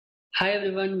Hi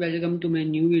everyone, welcome to my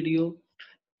new video.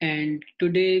 And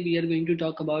today we are going to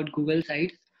talk about Google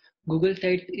Sites. Google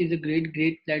Sites is a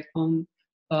great platform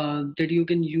that you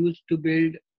can use to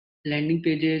build landing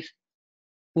pages,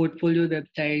 portfolio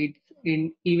websites,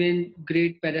 and even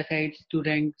great parasites to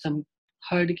rank some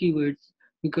hard keywords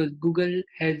because Google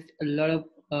has a lot of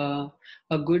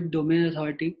a good domain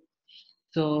authority.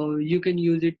 So you can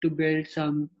use it to build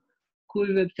some cool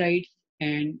websites,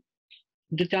 and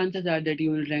the chances are that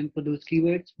you will rank for those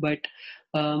keywords, but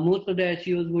most of the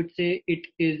SEOs would say it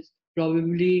is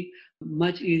probably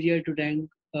much easier to rank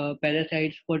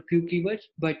parasites for few keywords,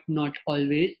 but not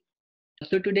always.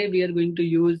 So today we are going to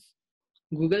use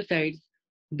Google Sites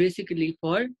basically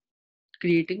for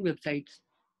creating websites.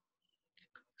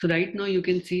 So right now you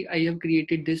can see I have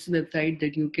created this website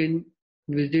that you can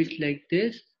visit like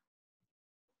this.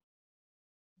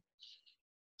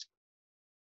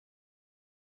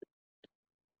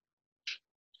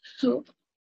 So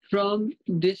from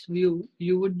this view,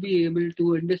 you would be able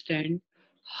to understand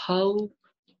how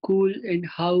cool and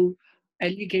how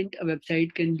elegant a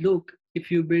website can look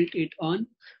if you build it on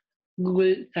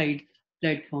Google Sites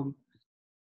platform.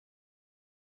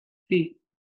 See,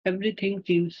 everything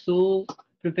seems so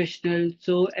professional,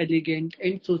 so elegant,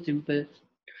 and so simple.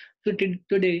 So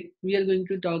today we are going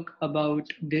to talk about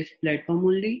this platform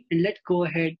only, and let's go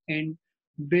ahead and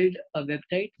build a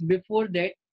website. Before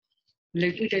that,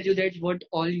 let me tell you that what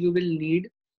all you will need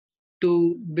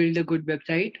to build a good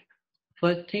website.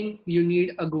 First thing, you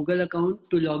need a Google account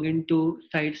to log into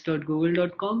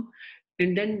sites.google.com,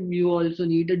 and then you also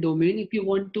need a domain if you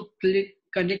want to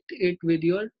connect it with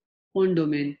your own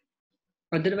domain.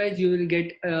 Otherwise, you will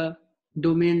get a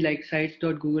domain like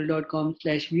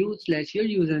sites.google.com/view/your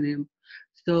username.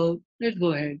 So let's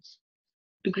go ahead.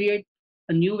 To create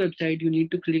a new website, you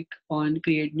need to click on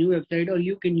create new website, or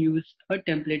you can use a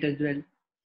template as well.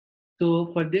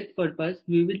 So for this purpose,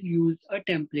 we will use a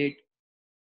template.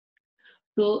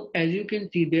 So as you can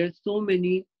see, there are so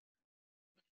many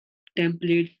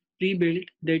templates pre-built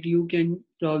that you can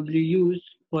probably use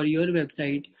for your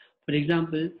website. For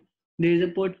example, there is a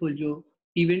portfolio,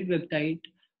 event website,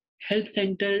 health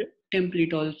center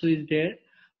template also is there.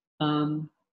 Um,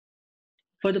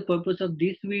 for the purpose of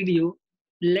this video,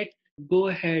 let's go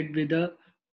ahead with the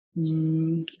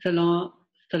salon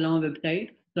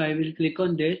website. So I will click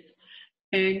on this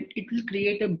and it will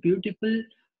create a beautiful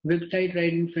website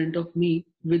right in front of me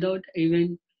without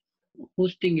even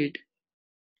hosting it.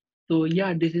 So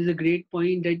yeah, this is a great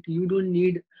point that you don't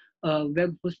need a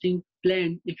web hosting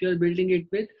plan if you're building it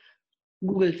with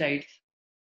Google Sites.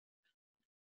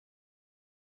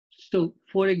 So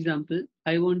for example,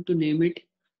 I want to name it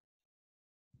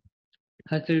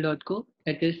hustle.co,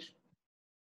 that is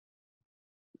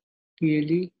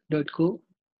really.co.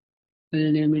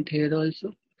 I'll name it here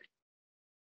also.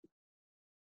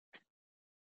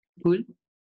 Cool.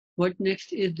 What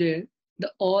next is there?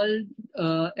 The all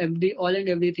and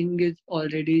everything is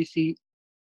already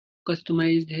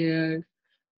customized here,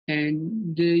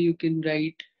 and there you can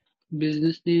write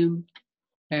business name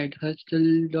at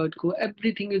hustle.co.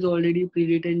 Everything is already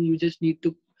pre-written. You just need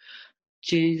to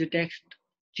change the text,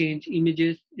 change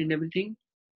images and everything,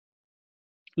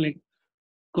 like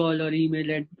call or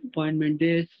email at appointment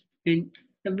this, and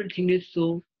everything is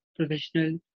so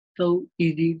professional, so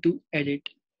easy to edit.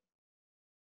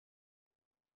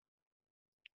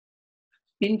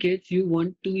 In case you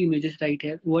want two images right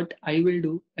here, what I will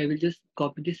do, I will just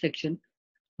copy this section,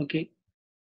 okay,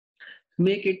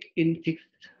 make it in 6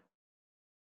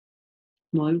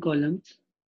 small columns,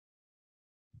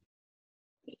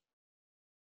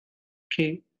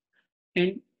 okay,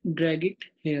 and drag it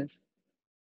here.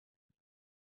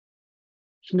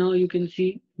 So now you can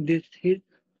see this is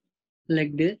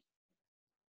like this.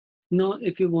 Now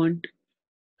if you want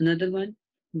another one,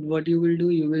 what you will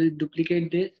do, you will duplicate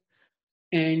this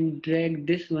and drag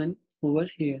this one over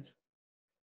here.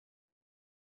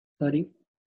 Sorry,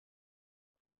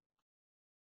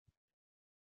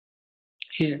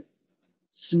 here.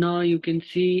 So now you can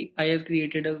see I have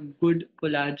created a good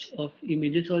collage of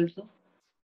images also.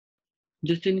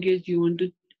 Just in case you want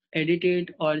to edit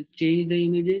it or change the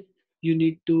images, you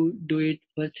need to do it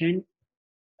firsthand.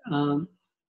 Um,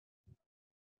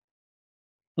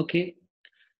 okay,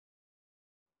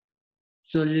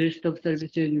 so list of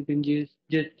services, you can just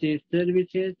say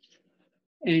services.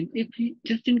 And if you,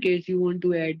 just in case you want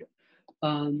to add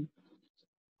um,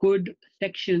 code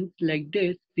sections like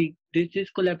this, see, this is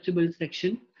collapsible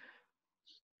section.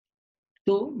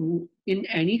 So in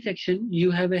any section,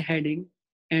 you have a heading,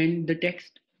 and the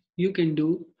text you can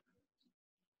do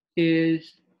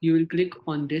is you will click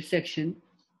on this section.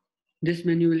 This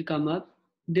menu will come up,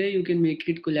 There you can make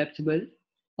it collapsible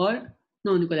or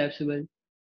non-collapsible.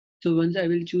 So once I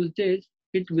will choose this,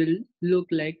 it will look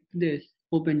like this,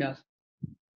 opened up.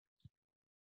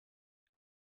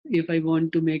 If I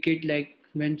want to make it like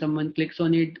when someone clicks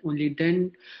on it, only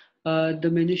then the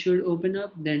menu should open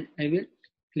up, then I will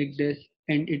click this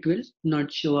and it will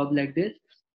not show up like this.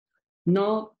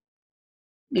 Now,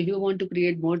 if you want to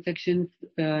create more sections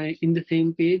in the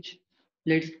same page,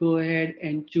 let's go ahead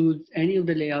and choose any of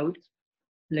the layouts.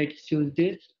 Let's choose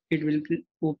this. It will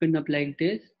open up like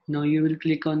this. Now you will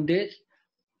click on this.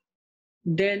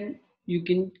 Then you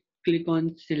can click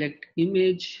on select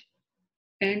image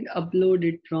and upload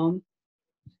it from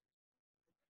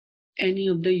any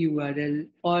of the URL,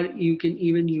 or you can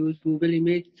even use Google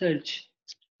image search.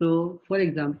 So for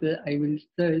example, I will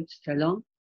search salon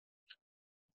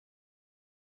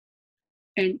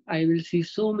and I will see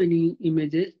so many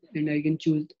images and I can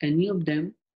choose any of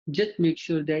them. Just make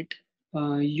sure that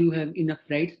you have enough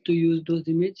rights to use those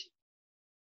images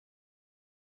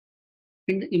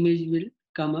and the image will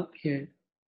come up here.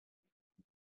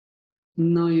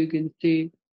 Now you can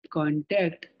say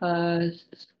contact us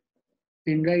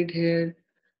and right here,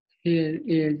 here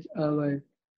is our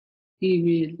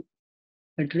email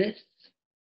address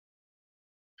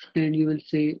and you will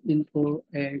say info@co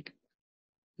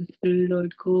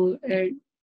and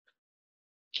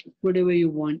whatever you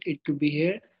want it to be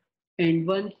here. And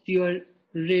once you are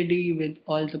ready with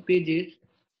all the pages,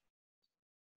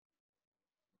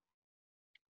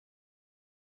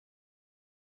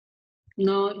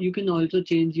 now you can also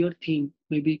change your theme,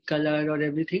 maybe color or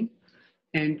everything.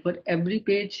 And for every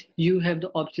page, you have the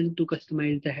option to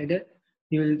customize the header.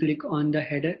 You will click on the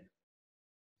header.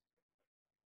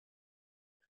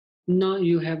 Now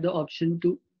you have the option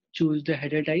to choose the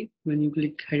header type. When you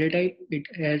click header type, it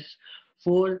has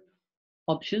four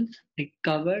options like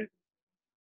cover,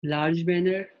 large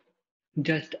banner,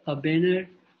 just a banner,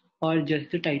 or just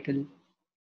the title.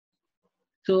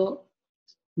 So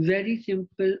very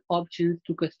simple options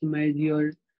to customize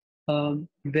your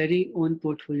very own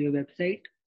portfolio website.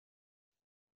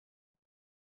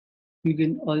 You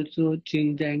can also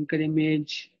change the anchor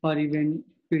image or even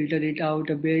filter it out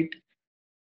a bit.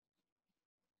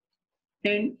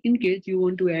 And in case you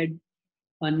want to add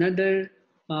another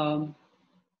um,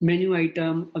 menu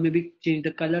item or maybe change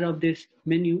the color of this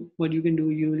menu, what you can do,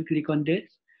 you will click on this.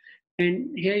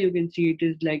 And here you can see it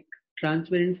is like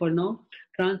transparent for now.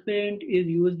 Transparent is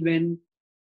used when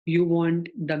you want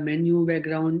the menu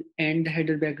background and the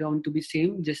header background to be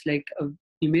same, just like a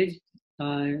image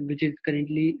which is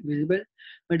currently visible.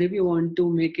 But if you want to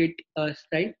make it a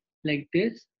stripe like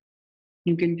this,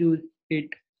 you can choose it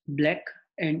black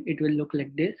and it will look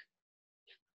like this.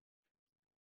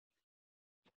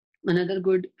 Another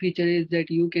good feature is that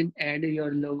you can add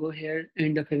your logo here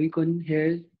and the favicon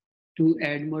here to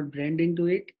add more branding to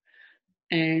it.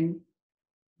 And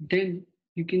then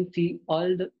you can see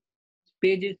all the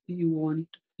pages you want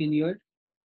in your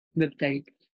website.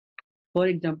 For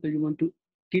example, you want to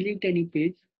delete any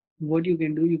page, what you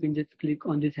can do, you can just click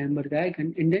on this hamburger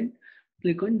icon and then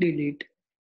click on delete.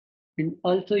 And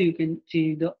also you can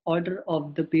change the order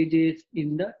of the pages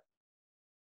in the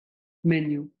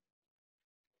menu.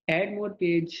 Add more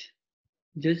page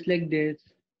just like this,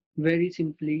 very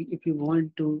simply. If you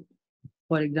want to,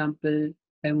 for example,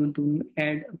 I want to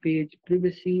add a page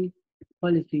privacy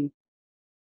policy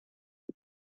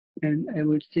and I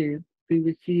would say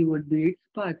privacy would be its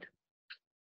path.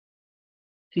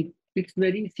 See, it's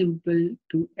very simple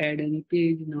to add any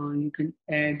page. Now you can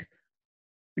add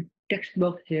a text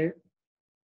box here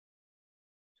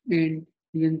and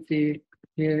you can say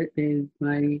here is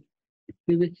my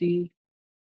privacy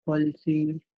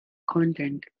policy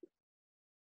content.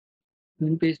 You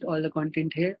can paste all the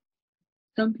content here.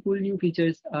 Some cool new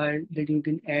features are that you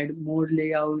can add more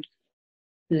layouts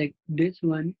like this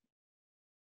one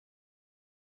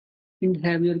and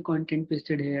have your content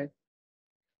pasted here.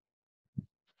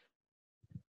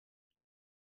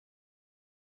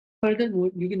 Furthermore,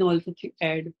 you can also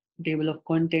add table of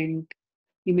content,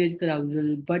 image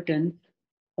carousel, buttons,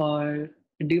 or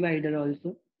divider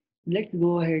also. Let's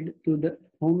go ahead to the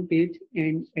home page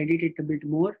and edit it a bit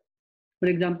more. For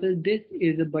example, this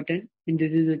is a button and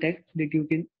this is a text that you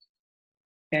can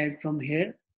add from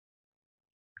here.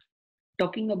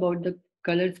 Talking about the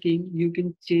color scheme, you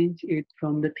can change it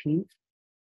from the themes.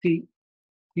 See,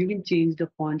 you can change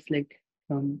the fonts like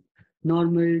from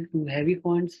normal to heavy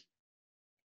fonts.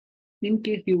 In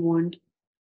case you want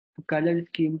the color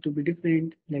scheme to be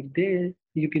different like this,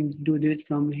 you can do this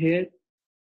from here.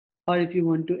 Or if you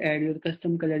want to add your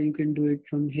custom color, you can do it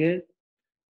from here.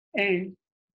 And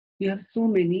you have so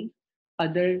many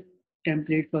other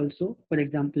templates also. For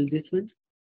example, this one,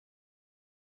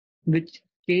 which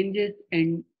changes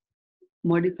and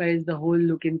modifies the whole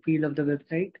look and feel of the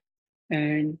website.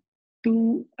 And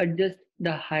to adjust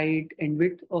the height and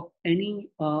width of any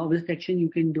of the section, you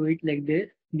can do it like this.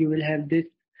 You will have this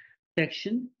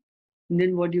section, and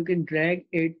then what you can drag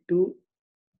it to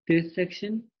this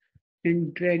section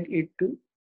and drag it to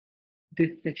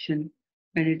this section,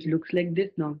 and it looks like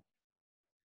this now.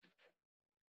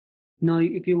 Now,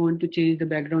 if you want to change the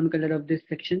background color of this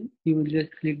section, you will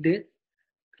just click this,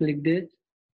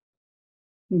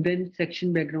 then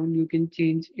section background, you can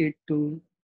change it to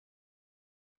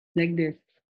like this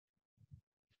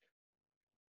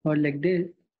or like this,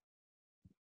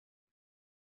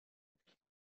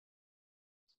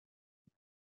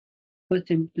 or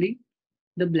simply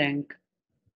the blank.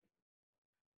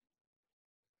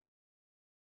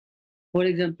 For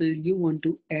example, you want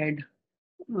to add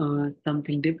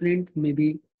something different,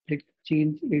 maybe let's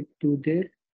change it to this.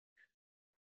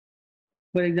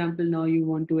 For example, now you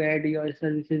want to add your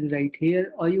services right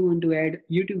here, or you want to add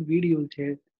YouTube videos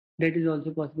here. That is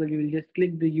also possible. You will just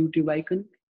click the YouTube icon,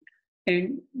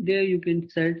 and there you can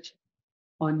search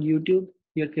on YouTube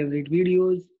your favorite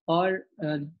videos, or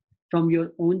from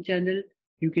your own channel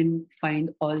you can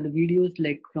find all the videos.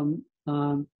 Like from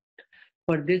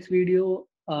for this video,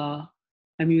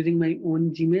 I'm using my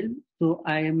own Gmail, so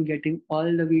I am getting all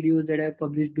the videos that I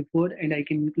published before, and I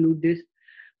can include this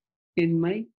in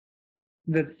my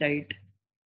website.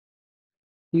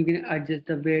 You can adjust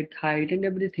the width, height, and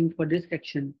everything for this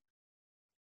section.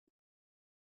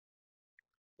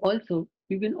 Also,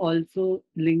 you can also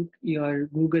link your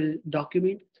Google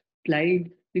documents,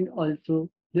 slides, and also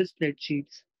the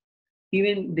spreadsheets.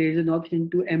 Even there is an option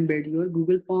to embed your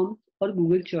Google Forms or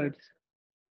Google Charts.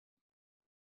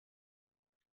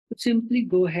 So simply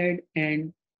go ahead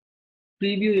and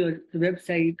preview your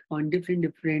website on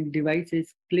different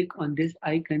devices. Click on this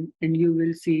icon and you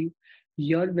will see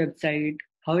your website,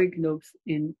 how it looks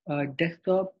in a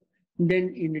desktop,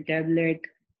 then in a tablet,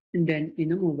 and then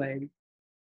in a mobile.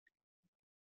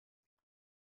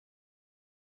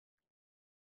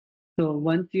 So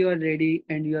once you are ready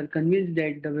and you are convinced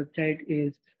that the website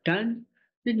is done,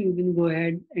 then you can go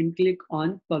ahead and click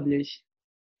on publish.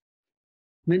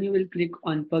 When you will click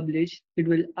on publish, it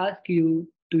will ask you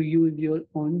to use your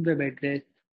own web address.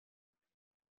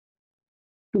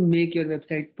 To make your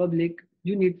website public,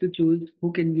 you need to choose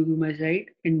who can view my site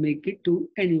and make it to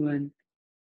anyone.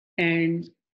 And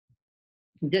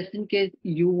just in case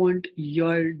you want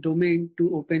your domain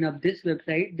to open up this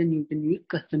website, then you can use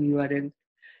custom URL.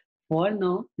 For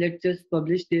now, let's just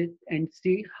publish this and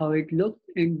see how it looks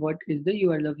and what is the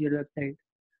URL of your website.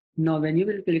 Now, when you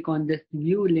will click on this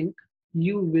view link,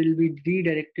 you will be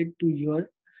redirected to your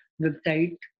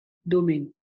website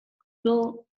domain.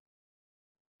 So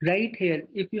right here,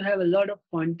 if you have a lot of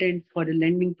content for a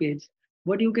landing page,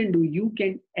 what you can do, you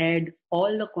can add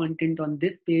all the content on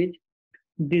this page,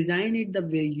 design it the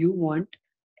way you want,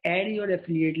 add your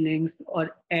affiliate links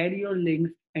or add your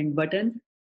links and buttons,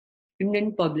 and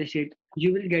then publish it.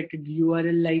 You will get a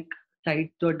URL like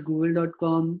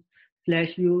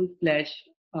site.google.com/view/ your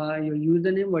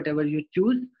username, whatever you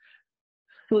choose.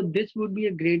 So this would be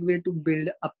a great way to build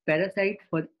a parasite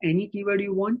for any keyword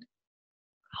you want.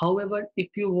 However,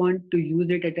 if you want to use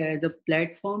it as a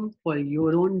platform for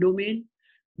your own domain,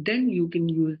 then you can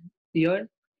use your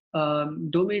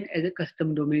domain as a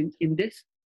custom domain in this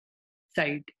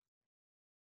site.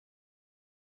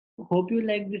 Hope you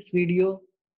like this video.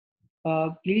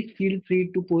 Please feel free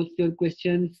to post your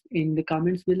questions in the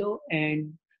comments below,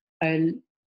 and I'll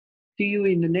see you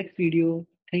in the next video.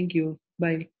 Thank you.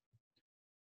 Bye.